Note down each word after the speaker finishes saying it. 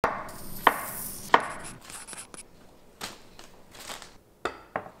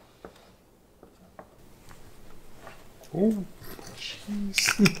Oh,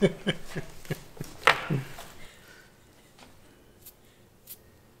 jeez.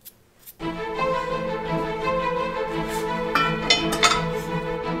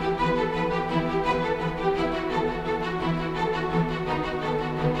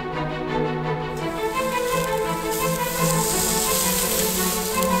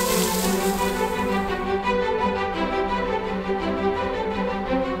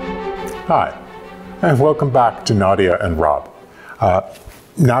 Hi, and welcome back to Nadia and Rob.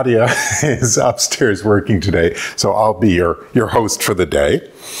 Nadia is upstairs working today, so I'll be your host for the day.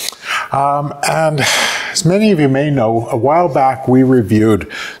 And as many of you may know, a while back we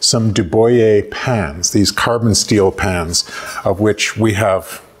reviewed some Du Bois pans, these carbon steel pans, of which we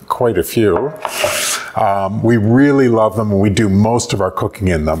have quite a few. We really love them and we do most of our cooking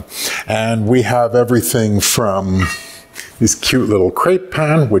in them. And we have everything from this cute little crepe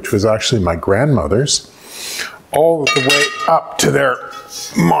pan, which was actually my grandmother's, all the way up to their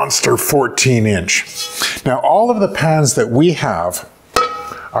monster 14-inch. Now, all of the pans that we have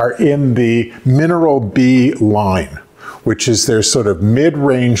are in the Mineral B line, which is their sort of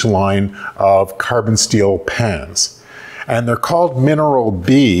mid-range line of carbon steel pans. And they're called Mineral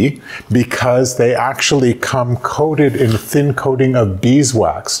B because they actually come coated in a thin coating of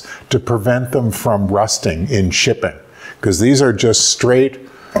beeswax to prevent them from rusting in shipping, because these are just straight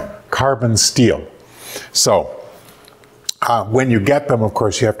carbon steel. So when you get them, of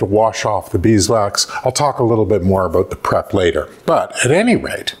course, you have to wash off the beeswax. I'll talk a little bit more about the prep later. But at any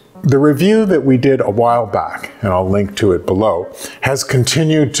rate, the review that we did a while back, and I'll link to it below, has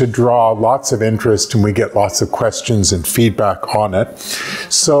continued to draw lots of interest and we get lots of questions and feedback on it.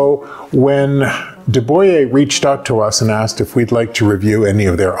 So when Du Bois reached out to us and asked if we'd like to review any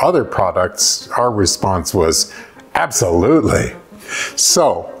of their other products, our response was absolutely.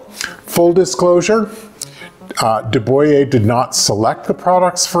 So, full disclosure, Du Bois did not select the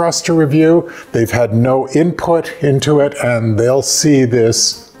products for us to review. They've had no input into it, and they'll see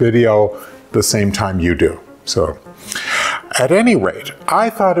this video the same time you do. So, at any rate, I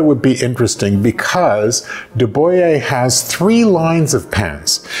thought it would be interesting because Du Bois has 3 lines of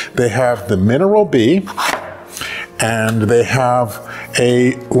pans. They have the Mineral B, and they have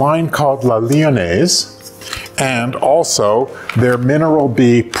a line called La Lyonnaise, and also their Mineral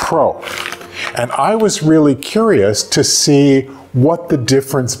B Pro. And I was really curious to see what the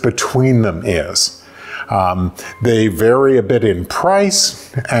difference between them is. They vary a bit in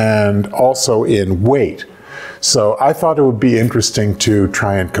price and also in weight. So I thought it would be interesting to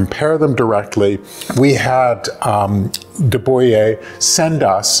try and compare them directly. We had Du Bois send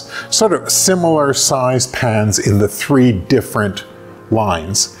us sort of similar size pans in the 3 different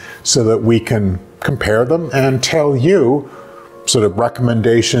lines so that we can compare them and tell you sort of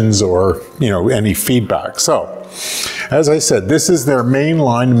recommendations or, any feedback. So, as I said, this is their main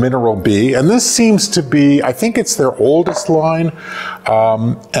line, Mineral B, and this seems to be, I think it's their oldest line,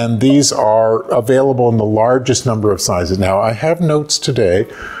 and these are available in the largest number of sizes. Now, I have notes today,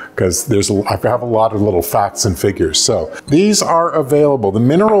 because I have a lot of little facts and figures. So, these are available. The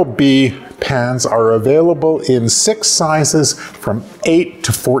Mineral B pans are available in 6 sizes from 8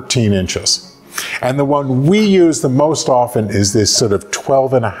 to 14 inches. And the one we use the most often is this sort of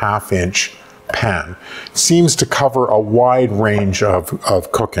 12.5-inch pan. It seems to cover a wide range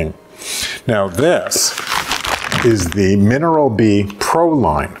of cooking. Now this is the Mineral B Pro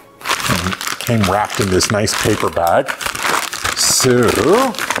line. And it came wrapped in this nice paper bag. So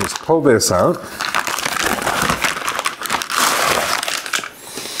let's pull this out.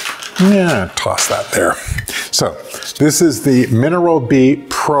 Yeah, toss that there. So this is the Mineral B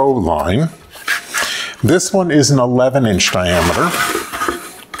Pro line. This one is an 11-inch diameter,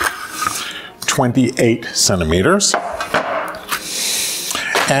 28 centimeters.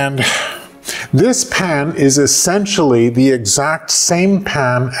 And this pan is essentially the exact same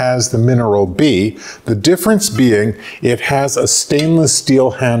pan as the Mineral B, the difference being it has a stainless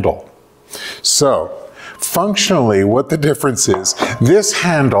steel handle. So, functionally, what the difference is, these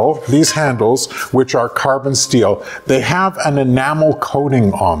handles, which are carbon steel, they have an enamel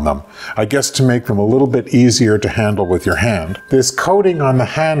coating on them, I guess to make them a little bit easier to handle with your hand. This coating on the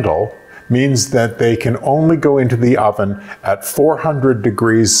handle means that they can only go into the oven at 400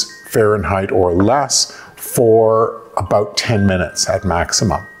 degrees Fahrenheit or less for about 10 minutes at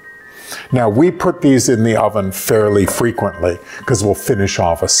maximum. Now, we put these in the oven fairly frequently because we'll finish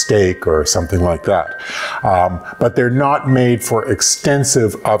off a steak or something like that. But they're not made for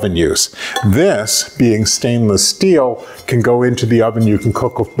extensive oven use. This, being stainless steel, can go into the oven. You can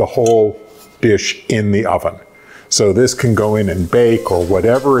cook the whole dish in the oven. So this can go in and bake or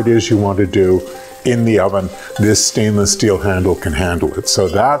whatever it is you want to do in the oven. This stainless steel handle can handle it. So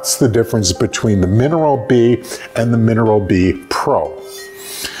that's the difference between the Mineral B and the Mineral B Pro.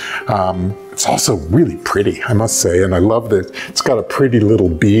 It's also really pretty, I must say, and I love that it's got a pretty little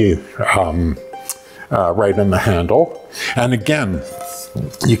bee right on the handle. And again,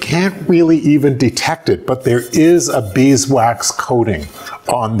 you can't really even detect it, but there is a beeswax coating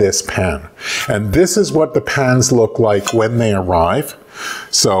on this pan. And this is what the pans look like when they arrive.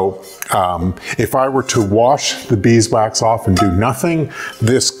 So if I were to wash the beeswax off and do nothing,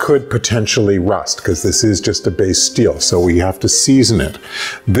 this could potentially rust because this is just a base steel, so we have to season it.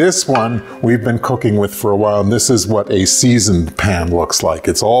 This one we've been cooking with for a while, and this is what a seasoned pan looks like.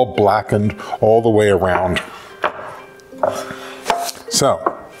 It's all blackened all the way around.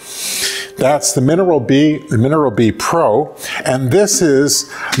 So that's the Mineral B Pro, and this is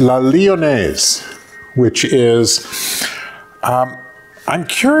La Lyonnaise, which is, I'm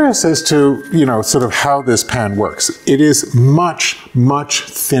curious as to, sort of how this pan works. It is much, much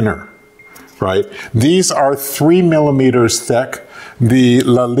thinner, right? These are 3 millimeters thick. The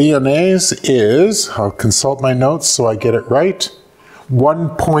La Lyonnaise is, I'll consult my notes so I get it right,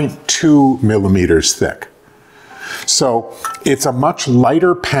 1.2 millimeters thick. So it's a much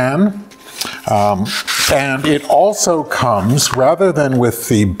lighter pan, and it also comes, rather than with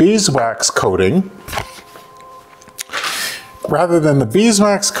the beeswax coating,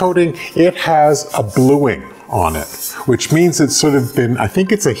 it has a bluing on it, which means it's sort of been, I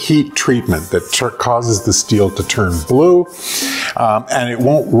think it's a heat treatment that causes the steel to turn blue, and it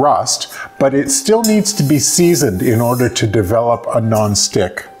won't rust, but it still needs to be seasoned in order to develop a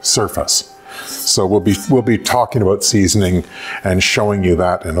non-stick surface. So we'll be talking about seasoning and showing you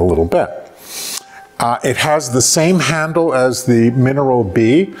that in a little bit. It has the same handle as the Mineral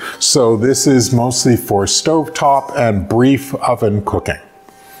B, so this is mostly for stovetop and brief oven cooking.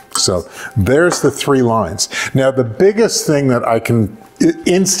 So there's the 3 lines. Now the biggest thing that I can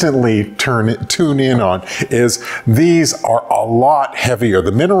instantly tune in on is these are a lot heavier.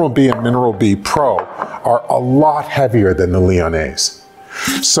 The Mineral B and Mineral B Pro are a lot heavier than the Lyonnaise.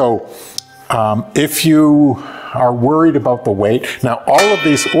 So if you are worried about the weight. Now all of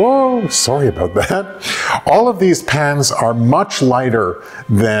these, whoa, sorry about that. All of these pans are much lighter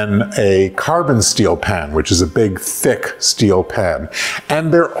than a carbon steel pan, which is a big, thick steel pan.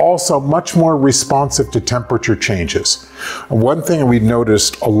 And they're also much more responsive to temperature changes. One thing we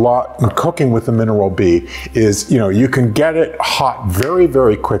noticed a lot in cooking with the Mineral B is, you can get it hot very,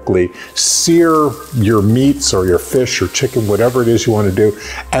 very quickly, sear your meats or your fish or chicken, whatever it is you want to do.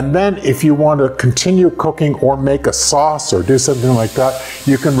 And then if you want to continue cooking or make a sauce or do something like that,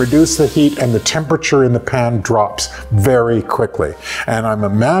 you can reduce the heat and the temperature in the pan drops very quickly. And I'm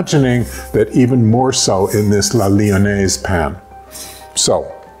imagining that even more so in this La Lyonnaise pan.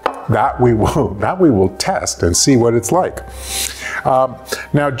 So that we will test and see what it's like.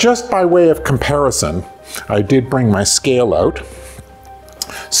 Now, just by way of comparison, I did bring my scale out.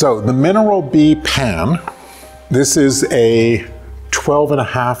 So the Mineral B pan, this is a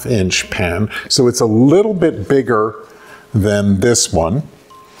 12.5-inch pan, so it's a little bit bigger than this one,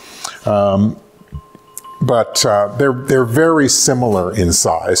 but they're very similar in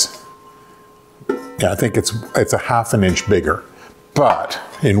size. Yeah, I think it's a 1/2 inch bigger, but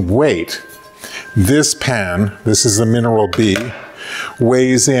in weight, this pan, this is the Mineral B,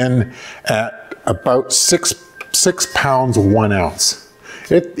 weighs in at about 6 pounds 1 ounce.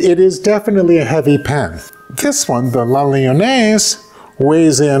 It is definitely a heavy pan. This one, the La Lyonnaise,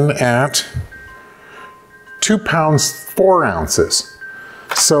 weighs in at 2 pounds 4 ounces.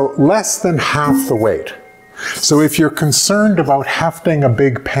 So less than half the weight. So if you're concerned about hefting a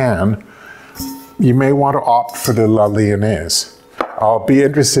big pan, you may want to opt for the La Lyonnaise. I'll be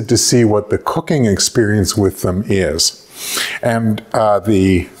interested to see what the cooking experience with them is. And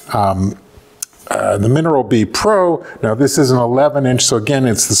the Mineral B Pro, now this is an 11-inch, so again,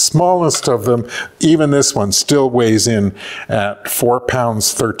 it's the smallest of them. Even this one still weighs in at 4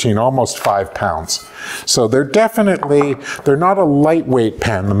 pounds 13, almost 5 pounds. So they're not a lightweight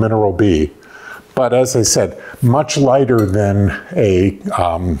pan, the Mineral B, but as I said, much lighter than a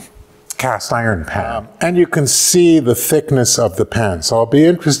cast iron pan. And you can see the thickness of the pan. So I'll be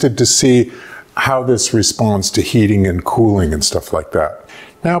interested to see how this responds to heating and cooling and stuff like that.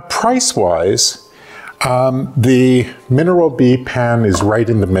 Now, price-wise, the Mineral B pan is right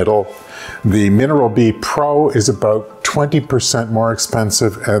in the middle. The Mineral B Pro is about 20% more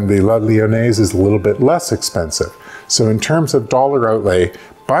expensive, and the La Lyonnaise is a little bit less expensive. So in terms of dollar outlay,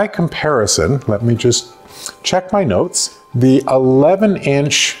 by comparison, let me just check my notes. The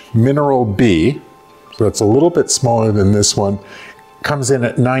 11-inch Mineral B, but it's a little bit smaller than this one. Comes in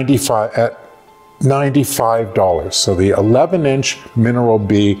at $95. So the 11-inch Mineral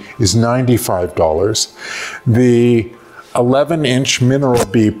B is $95. The 11-inch Mineral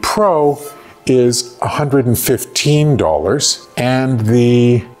B Pro is $115, and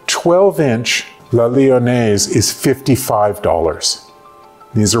the 12-inch La Lyonnaise is $55.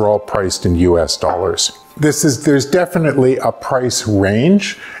 These are all priced in US dollars. There's definitely a price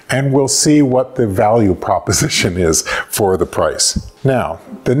range, and we'll see what the value proposition is for the price. Now,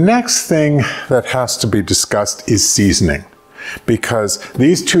 the next thing that has to be discussed is seasoning, because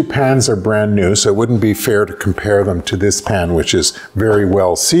these two pans are brand new, so it wouldn't be fair to compare them to this pan, which is very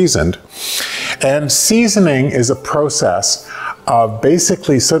well seasoned. And seasoning is a process of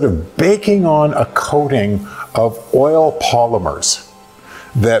basically sort of baking on a coating of oil polymers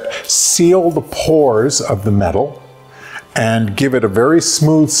that seal the pores of the metal and give it a very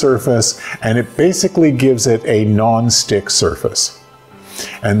smooth surface, and it basically gives it a non-stick surface.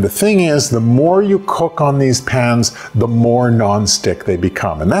 And the thing is, the more you cook on these pans, the more non-stick they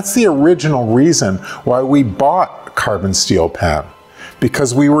become. And that's the original reason why we bought carbon steel pan,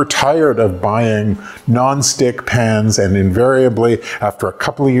 because we were tired of buying non-stick pans, and invariably, after a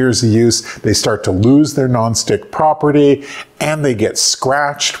couple of years of use, they start to lose their non-stick property and they get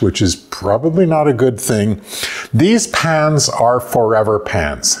scratched, which is probably not a good thing. These pans are forever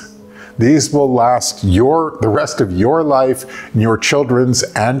pans. These will last the rest of your life, your children's,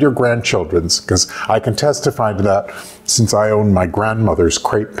 and your grandchildren's, because I can testify to that since I own my grandmother's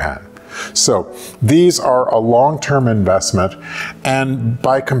crepe pan. So these are a long-term investment, and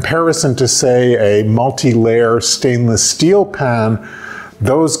by comparison to, say, a multi-layer stainless steel pan,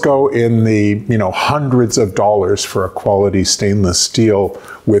 those go in the hundreds of dollars for a quality stainless steel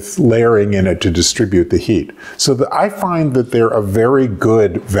with layering in it to distribute the heat. So I find that they're a very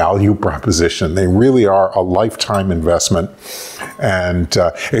good value proposition. They really are a lifetime investment, and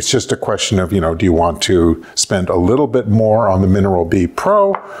it's just a question of, do you want to spend a little bit more on the Mineral B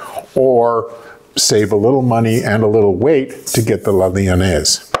Pro, or save a little money and a little weight to get the La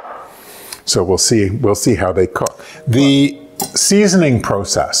Lyonnaise? So we'll see how they cook. The seasoning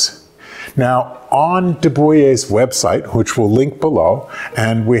process. Now, on De Bouyer's website, which we'll link below,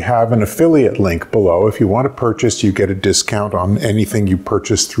 and we have an affiliate link below. If you want to purchase, you get a discount on anything you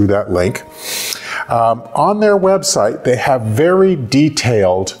purchase through that link. On their website, they have very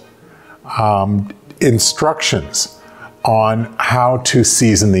detailed instructions on how to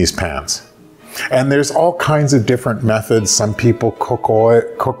season these pans. And there's all kinds of different methods. Some people cook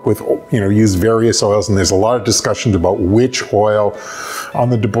with, use various oils, and there's a lot of discussions about which oil. On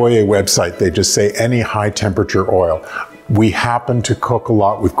the De Boyer website, they just say any high temperature oil. We happen to cook a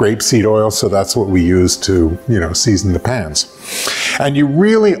lot with grapeseed oil, so that's what we use to, season the pans. And you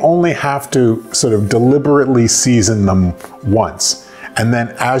really only have to sort of deliberately season them once. And then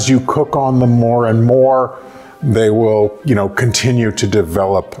as you cook on them more and more, they will, continue to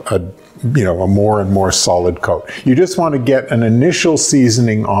develop a more and more solid coat. You just want to get an initial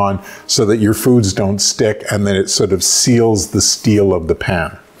seasoning on so that your foods don't stick, and then it sort of seals the steel of the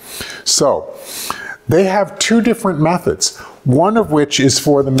pan. So they have two different methods, one of which is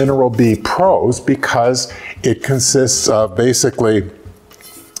for the Mineral B Pros, because it consists of basically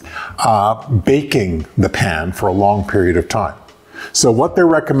baking the pan for a long period of time. So what their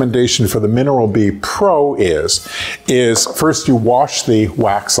recommendation for the Mineral B Pro is first you wash the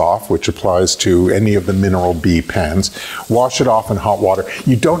wax off, which applies to any of the Mineral B pans. Wash it off in hot water.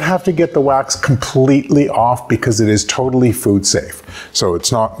 You don't have to get the wax completely off because it is totally food safe. So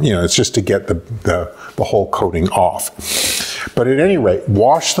it's not, it's just to get the whole coating off. But at any rate,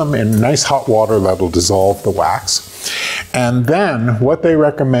 wash them in nice hot water that'll dissolve the wax. And then what they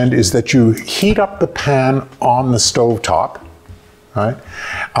recommend is that you heat up the pan on the stove top, right?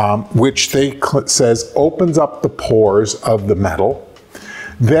 Which says opens up the pores of the metal.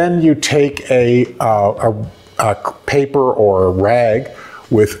 Then you take a paper or a rag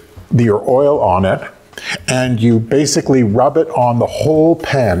with your oil on it, and you basically rub it on the whole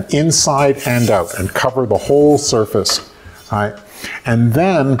pan, inside and out, and cover the whole surface, right? And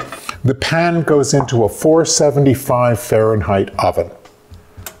then the pan goes into a 475 Fahrenheit oven,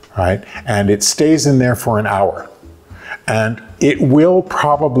 right? And it stays in there for an hour. And it will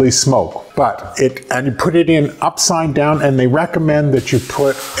probably smoke, and you put it in upside down, and they recommend that you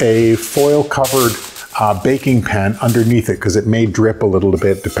put a foil covered baking pan underneath it, because it may drip a little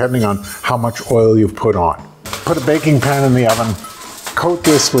bit depending on how much oil you've put on. Put a baking pan in the oven, coat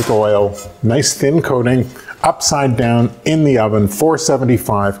this with oil, nice thin coating, upside down in the oven,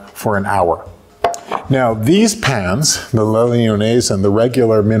 475 for an hour. Now these pans, the Lyonnaise and the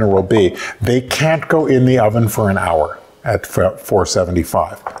regular Mineral B, they can't go in the oven for an hour at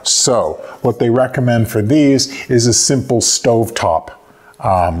 475. So what they recommend for these is a simple stovetop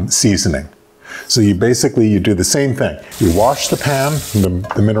seasoning. So you basically, you do the same thing. You wash the pan,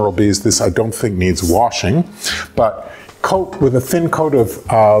 the Mineral B's, this I don't think needs washing, but coat with a thin coat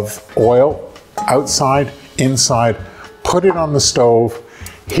of oil, outside, inside, put it on the stove,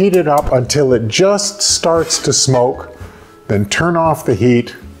 heat it up until it just starts to smoke, then turn off the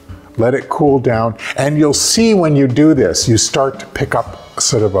heat, let it cool down, and you'll see when you do this, you start to pick up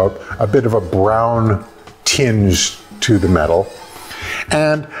sort of a bit of a brown tinge to the metal.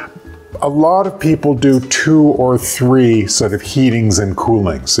 And a lot of people do 2 or 3 sort of heatings and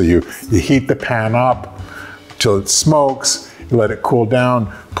coolings. So you heat the pan up till it smokes, you let it cool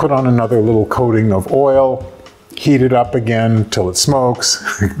down, put on another little coating of oil, heat it up again till it smokes,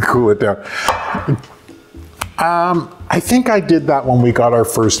 cool it down. I think I did that when we got our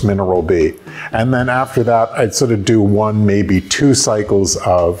first Mineral B. And then after that, I'd sort of do 1, maybe 2 cycles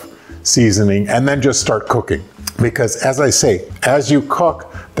of seasoning and then just start cooking. Because as I say, as you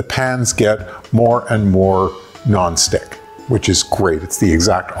cook, the pans get more and more non-stick, which is great. It's the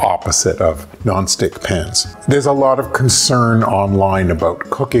exact opposite of non-stick pans. There's a lot of concern online about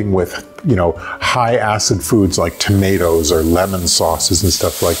cooking with, you know, high acid foods like tomatoes or lemon sauces and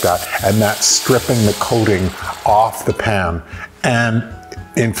stuff like that, and that's stripping the coating off the pan and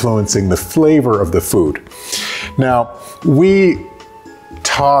influencing the flavor of the food. Now, we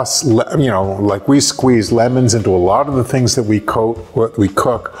toss, you know, like we squeeze lemons into a lot of the things that we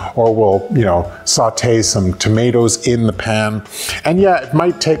cook, or we'll, you know, saute some tomatoes in the pan. And yeah, it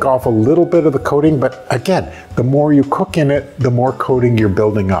might take off a little bit of the coating, but again, the more you cook in it, the more coating you're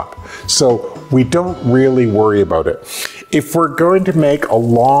building up. So we don't really worry about it. If we're going to make a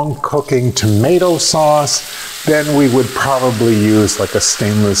long cooking tomato sauce, then we would probably use like a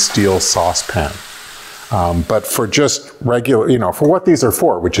stainless steel saucepan. But for just regular, you know, for what these are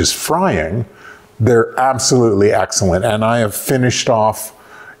for, which is frying, they're absolutely excellent. And I have finished off,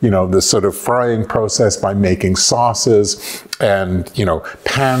 you know, the sort of frying process by making sauces and, you know,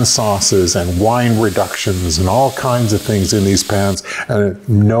 pan sauces and wine reductions and all kinds of things in these pans, and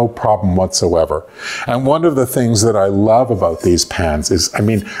no problem whatsoever. And one of the things that I love about these pans is, I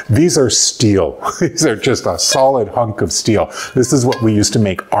mean, these are steel. These are just a solid hunk of steel. This is what we used to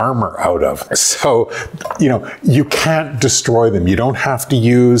make armor out of. So, you know, you can't destroy them. You don't have to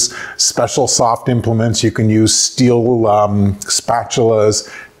use special soft implements. You can use steel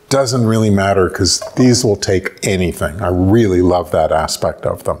spatulas. Doesn't really matter because these will take anything. I really love that aspect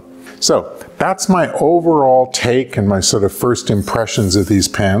of them. So that's my overall take and my sort of first impressions of these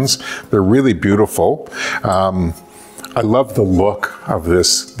pans. They're really beautiful. I love the look of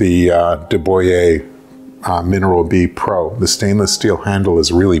this, the De Boyer Mineral B Pro. The stainless steel handle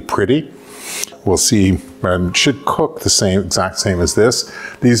is really pretty. We'll see, should cook the exact same as this.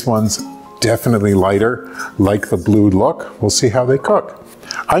 These ones definitely lighter, like the blue look. We'll see how they cook.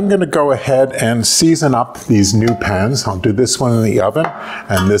 I'm going to go ahead and season up these new pans. I'll do this one in the oven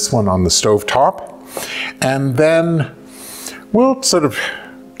and this one on the stove top. And then we'll sort of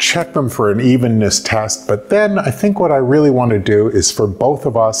check them for an evenness test. But then I think what I really want to do is for both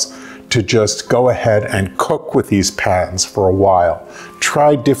of us to just go ahead and cook with these pans for a while.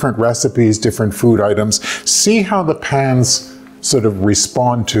 Try different recipes, different food items, see how the pans sort of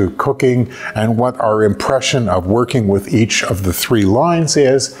respond to cooking and what our impression of working with each of the 3 lines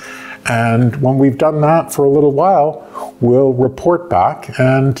is. And when we've done that for a little while, we'll report back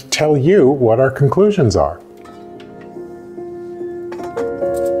and tell you what our conclusions are.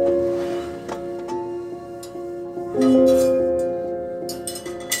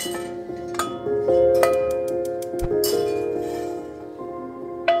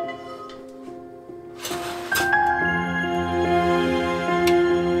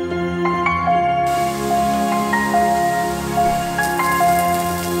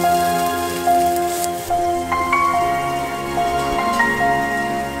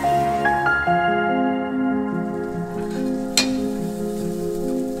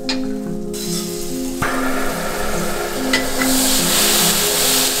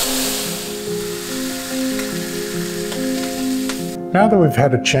 Now that we've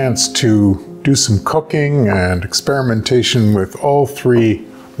had a chance to do some cooking and experimentation with all 3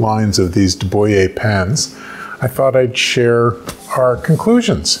 lines of these De Boyer pans, I thought I'd share our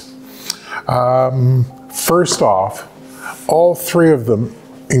conclusions. First off, all 3 of them,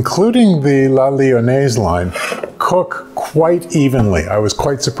 including the La Lyonnaise line, cook quite evenly. I was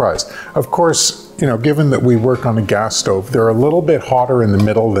quite surprised. Of course, you know, given that we work on a gas stove, they're a little bit hotter in the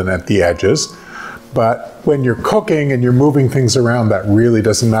middle than at the edges. But when you're cooking and you're moving things around, that really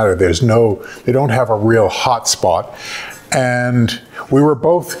doesn't matter. They don't have a real hot spot. And we were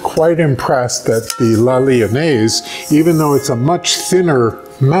both quite impressed that the Lyonnaise, even though it's a much thinner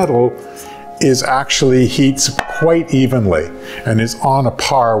metal, heats quite evenly and is on a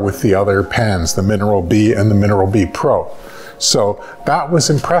par with the other pans, the Mineral B and the Mineral B Pro. So that was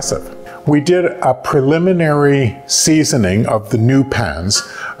impressive. We did a preliminary seasoning of the new pans,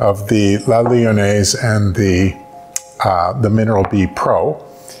 of the Lyonnaise and the Mineral B Pro.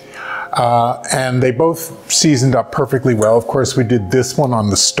 And they both seasoned up perfectly well. Of course, we did this one on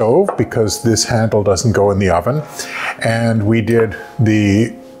the stove because this handle doesn't go in the oven. And we did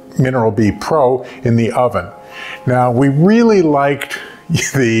the Mineral B Pro in the oven. Now, we really liked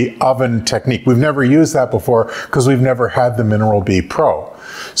the oven technique. We've never used that before because we've never had the Mineral B Pro.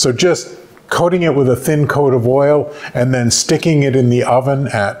 So just coating it with a thin coat of oil and then sticking it in the oven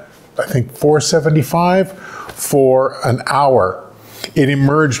at, I think, 475 for an hour. It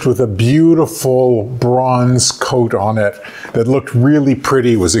emerged with a beautiful bronze coat on it that looked really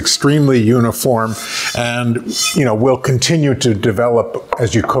pretty, was extremely uniform, and will continue to develop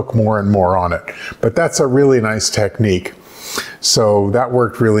as you cook more and more on it. But that's a really nice technique. So that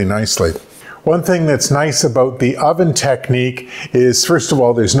worked really nicely. One thing that's nice about the oven technique is, first of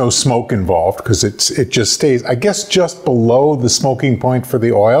all, there's no smoke involved because it just stays, I guess, just below the smoking point for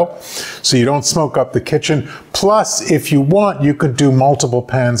the oil. So you don't smoke up the kitchen. Plus, if you want, you could do multiple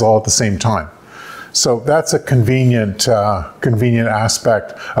pans all at the same time. So that's a convenient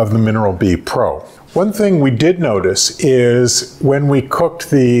aspect of the Mineral B Pro. One thing we did notice is when we cooked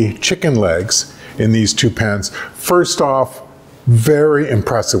the chicken legs in these two pans, first off, very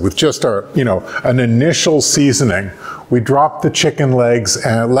impressive with just an initial seasoning. We dropped the chicken legs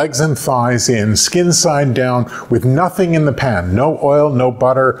and thighs in, skin side down, with nothing in the pan. No oil, no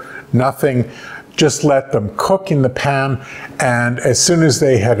butter, nothing. Just let them cook in the pan. And as soon as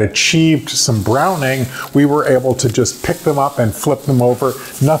they had achieved some browning, we were able to just pick them up and flip them over.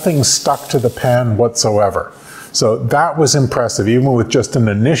 Nothing stuck to the pan whatsoever. So that was impressive. Even with just an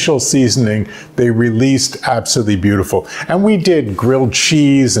initial seasoning, they released absolutely beautiful. And we did grilled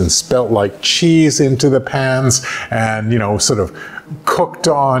cheese and spelt-like cheese into the pans and, sort of cooked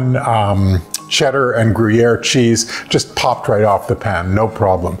on cheddar and Gruyere cheese, just popped right off the pan, no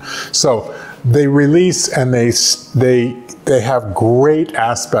problem. So they release and they have great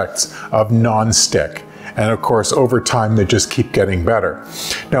aspects of non-stick. And of course, over time, they just keep getting better.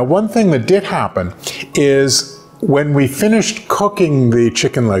 Now, one thing that did happen is when we finished cooking the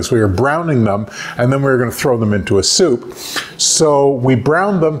chicken legs, we were browning them, and then we were going to throw them into a soup. So we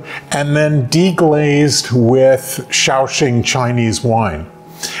browned them and then deglazed with Shaoxing Chinese wine.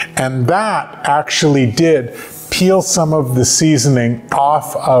 And that actually did peel some of the seasoning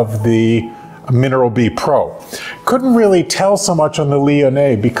off of the Mineral B Pro. Couldn't really tell so much on the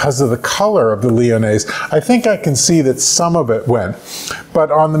Lyonnaise because of the color of the Lyonnaise. I think I can see that some of it went,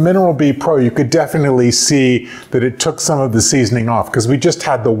 but on the Mineral B Pro you could definitely see that it took some of the seasoning off because we just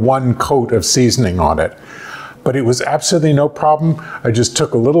had the one coat of seasoning on it. But it was absolutely no problem. I just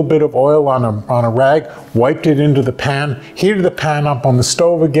took a little bit of oil on a rag, wiped it into the pan, heated the pan up on the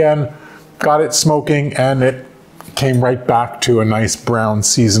stove again, got it smoking, and it came right back to a nice brown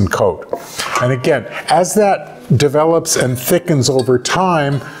seasoned coat. And again, as that develops and thickens over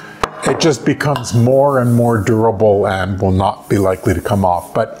time, it just becomes more and more durable and will not be likely to come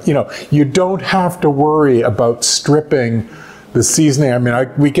off. But you don't have to worry about stripping the seasoning. I mean,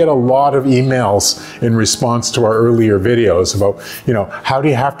 we get a lot of emails in response to our earlier videos about, how do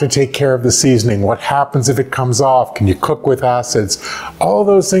you have to take care of the seasoning? What happens if it comes off? Can you cook with acids? All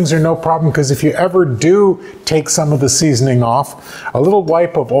those things are no problem because if you ever do take some of the seasoning off, a little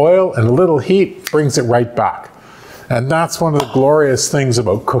wipe of oil and a little heat brings it right back. And that's one of the glorious things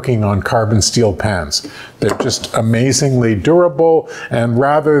about cooking on carbon steel pans. They're just amazingly durable, and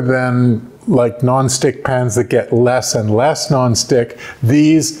rather than like non-stick pans that get less and less non-stick,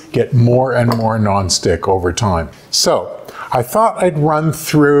 these get more and more non-stick over time. So I thought I'd run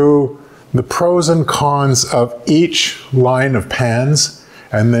through the pros and cons of each line of pans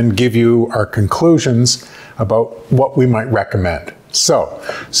and then give you our conclusions about what we might recommend. So,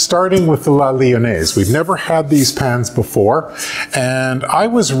 starting with the Lyonnaise, we've never had these pans before, and I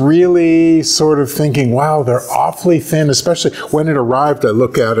was really sort of thinking, wow, they're awfully thin, especially when it arrived. I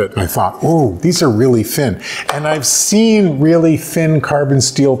look at it and I thought, ooh, these are really thin. And I've seen really thin carbon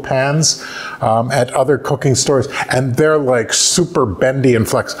steel pans at other cooking stores, and they're like super bendy and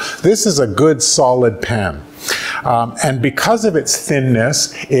flexible. This is a good solid pan. And because of its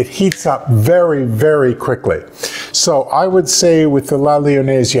thinness, it heats up very, very quickly. So I would say with the La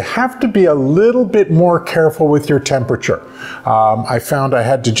Lyonnaise, you have to be a little bit more careful with your temperature. I found I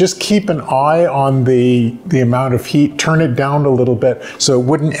had to just keep an eye on the amount of heat, turn it down a little bit so it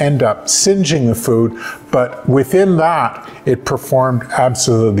wouldn't end up singeing the food, but within that, it performed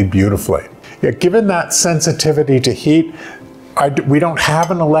absolutely beautifully. Yeah, given that sensitivity to heat, we don't have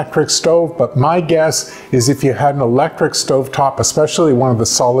an electric stove, but my guess is if you had an electric stove top, especially one of the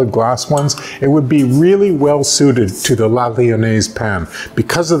solid glass ones, it would be really well suited to the La Lyonnaise pan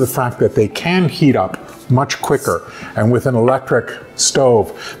because of the fact that they can heat up much quicker. And with an electric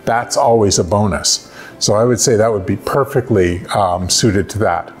stove, that's always a bonus. So I would say that would be perfectly suited to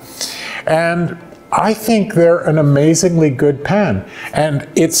that. And I think they're an amazingly good pan. And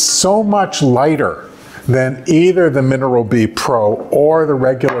it's so much lighter than either the Mineral B Pro or the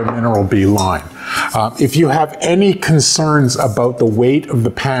regular Mineral B line. If you have any concerns about the weight of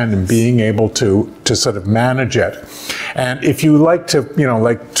the pan and being able to sort of manage it, and if you like to,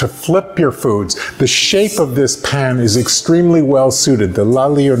 like to flip your foods, the shape of this pan is extremely well suited. The La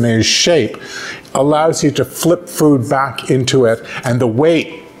Lyonnaise shape allows you to flip food back into it, and the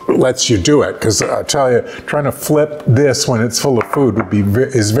weight lets you do it, because I tell you, trying to flip this when it's full of food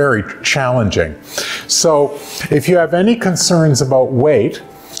is very challenging. So if you have any concerns about weight,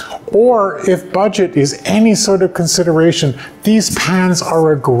 or if budget is any sort of consideration, these pans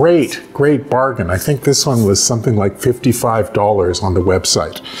are a great bargain. I think this one was something like $55 on the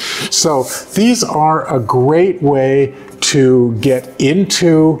website. So these are a great way to get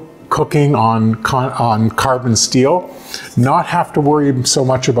into cooking on carbon steel, not have to worry so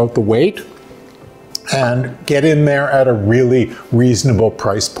much about the weight, and get in there at a really reasonable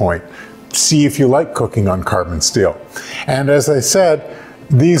price point. See if you like cooking on carbon steel. And as I said,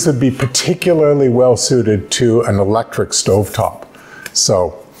 these would be particularly well suited to an electric stovetop.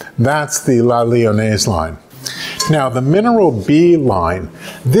 So that's the La Lyonnaise line. Now the Mineral B line,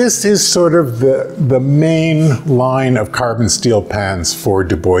 this is sort of the main line of carbon steel pans for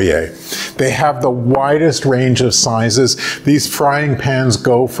Du Bois. They have the widest range of sizes. These frying pans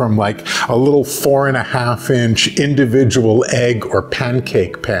go from like a little 4.5-inch individual egg or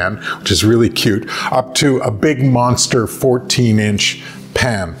pancake pan, which is really cute, up to a big monster 14-inch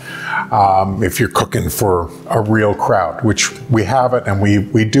pan. If you're cooking for a real crowd, which we have it and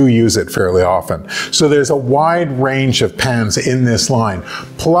we do use it fairly often. So there's a wide range of pans in this line.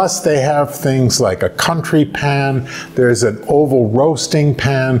 Plus they have things like a country pan, there's an oval roasting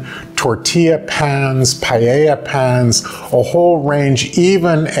pan, tortilla pans, paella pans, a whole range,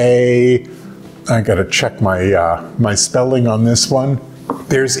 even I gotta check my spelling on this one.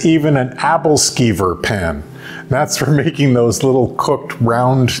 There's even an Abelskiver pan. That's for making those little cooked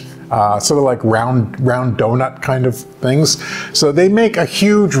round, sort of like round donut kind of things. So they make a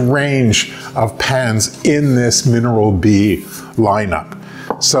huge range of pans in this Mineral B lineup.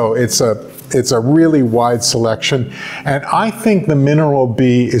 So it's a really wide selection. And I think the Mineral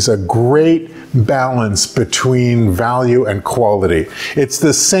B is a great balance between value and quality. It's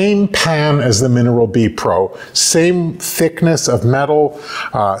the same pan as the Mineral B Pro, same thickness of metal,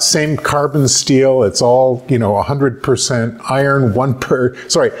 same carbon steel. It's all, 100% iron,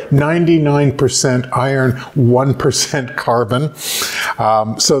 99% iron, 1% carbon.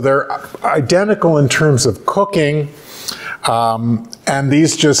 So they're identical in terms of cooking. And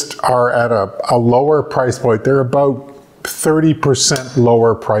these just are at a lower price point. They're about 30%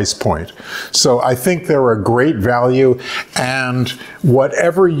 lower price point. So I think they're a great value, and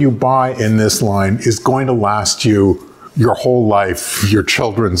whatever you buy in this line is going to last you your whole life, your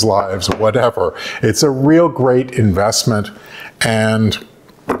children's lives, whatever. It's a real great investment, and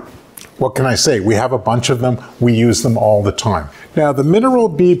what can I say? We have a bunch of them. We use them all the time. Now the Mineral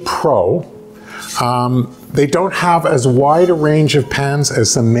B Pro, they don't have as wide a range of pans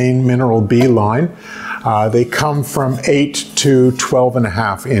as the main Mineral B line. They come from 8 to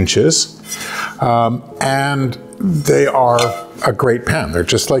 12.5 inches, and they are a great pan. They're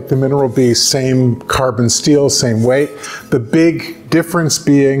just like the Mineral B, same carbon steel, same weight. The big difference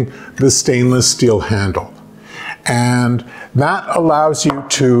being the stainless steel handle. And that allows you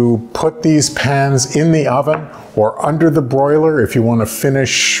to put these pans in the oven or under the broiler if you want to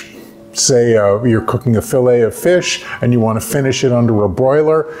finish. Say you're cooking a fillet of fish and you want to finish it under a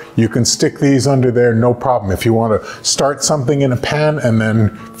broiler, you can stick these under there, no problem. If you want to start something in a pan and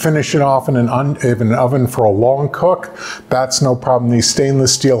then finish it off in an oven for a long cook, that's no problem. These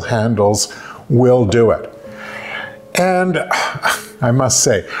stainless steel handles will do it. And I must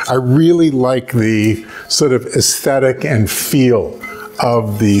say, I really like the sort of aesthetic and feel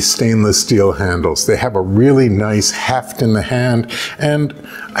of the stainless steel handles. They have a really nice heft in the hand, and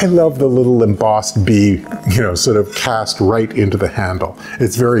I love the little embossed bee, sort of cast right into the handle.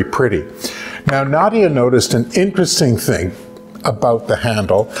 It's very pretty. Now, Nadia noticed an interesting thing about the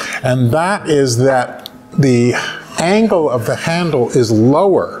handle, and that is that the angle of the handle is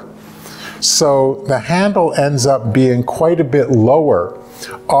lower. So the handle ends up being quite a bit lower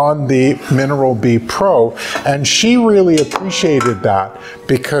on the Mineral B Pro, and she really appreciated that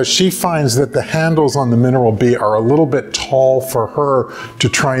because she finds that the handles on the Mineral B are a little bit tall for her to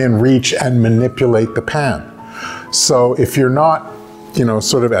try and reach and manipulate the pan. So if you're not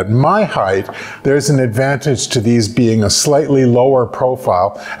sort of at my height, there's an advantage to these being a slightly lower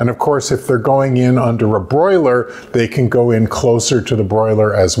profile. And of course, if they're going in under a broiler, they can go in closer to the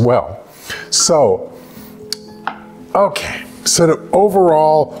broiler as well. So, okay, so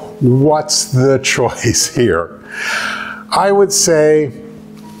overall, what's the choice here? I would say,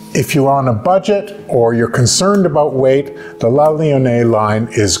 if you're on a budget or you're concerned about weight, the La Lyonnaise line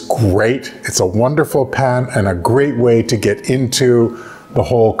is great. It's a wonderful pan and a great way to get into the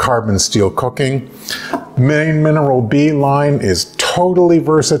whole carbon steel cooking. Main Mineral B line is totally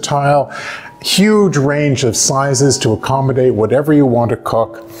versatile, huge range of sizes to accommodate whatever you want to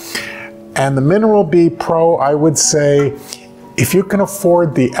cook. And the Mineral B Pro, I would say, if you can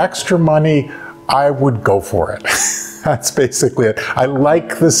afford the extra money, I would go for it. That's basically it. I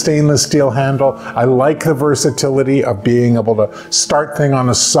like the stainless steel handle. I like the versatility of being able to start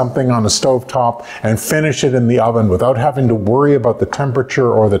something on a stovetop and finish it in the oven without having to worry about the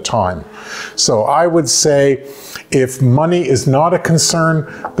temperature or the time. So I would say if money is not a concern,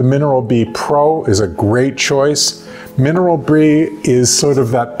 the Mineral B Pro is a great choice. Mineral B is sort of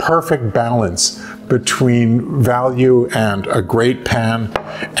that perfect balance between value and a great pan,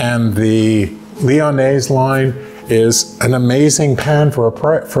 and the Lyonnaise line is an amazing pan for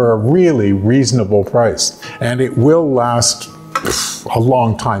a really reasonable price, and it will last a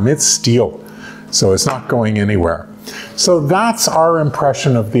long time. It's steel, so it's not going anywhere. So that's our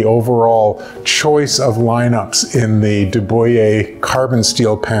impression of the overall choice of lineups in the Du Bois carbon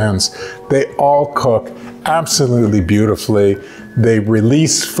steel pans. They all cook absolutely beautifully. They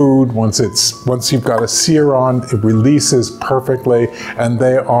release food once you've got a sear on, it releases perfectly, and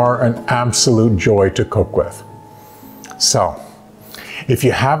they are an absolute joy to cook with. So, if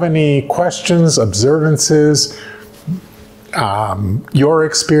you have any questions, observances, your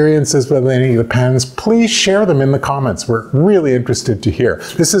experiences with any of the pans, please share them in the comments. We're really interested to hear.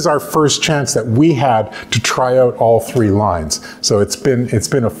 This is our first chance that we had to try out all three lines. So it's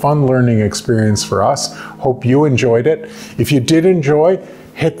been a fun learning experience for us. Hope you enjoyed it. If you did enjoy,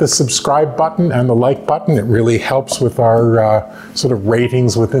 hit the subscribe button and the like button. It really helps with our sort of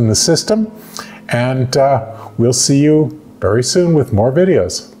ratings within the system. And we'll see you very soon with more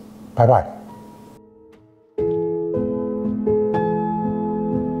videos. Bye-bye.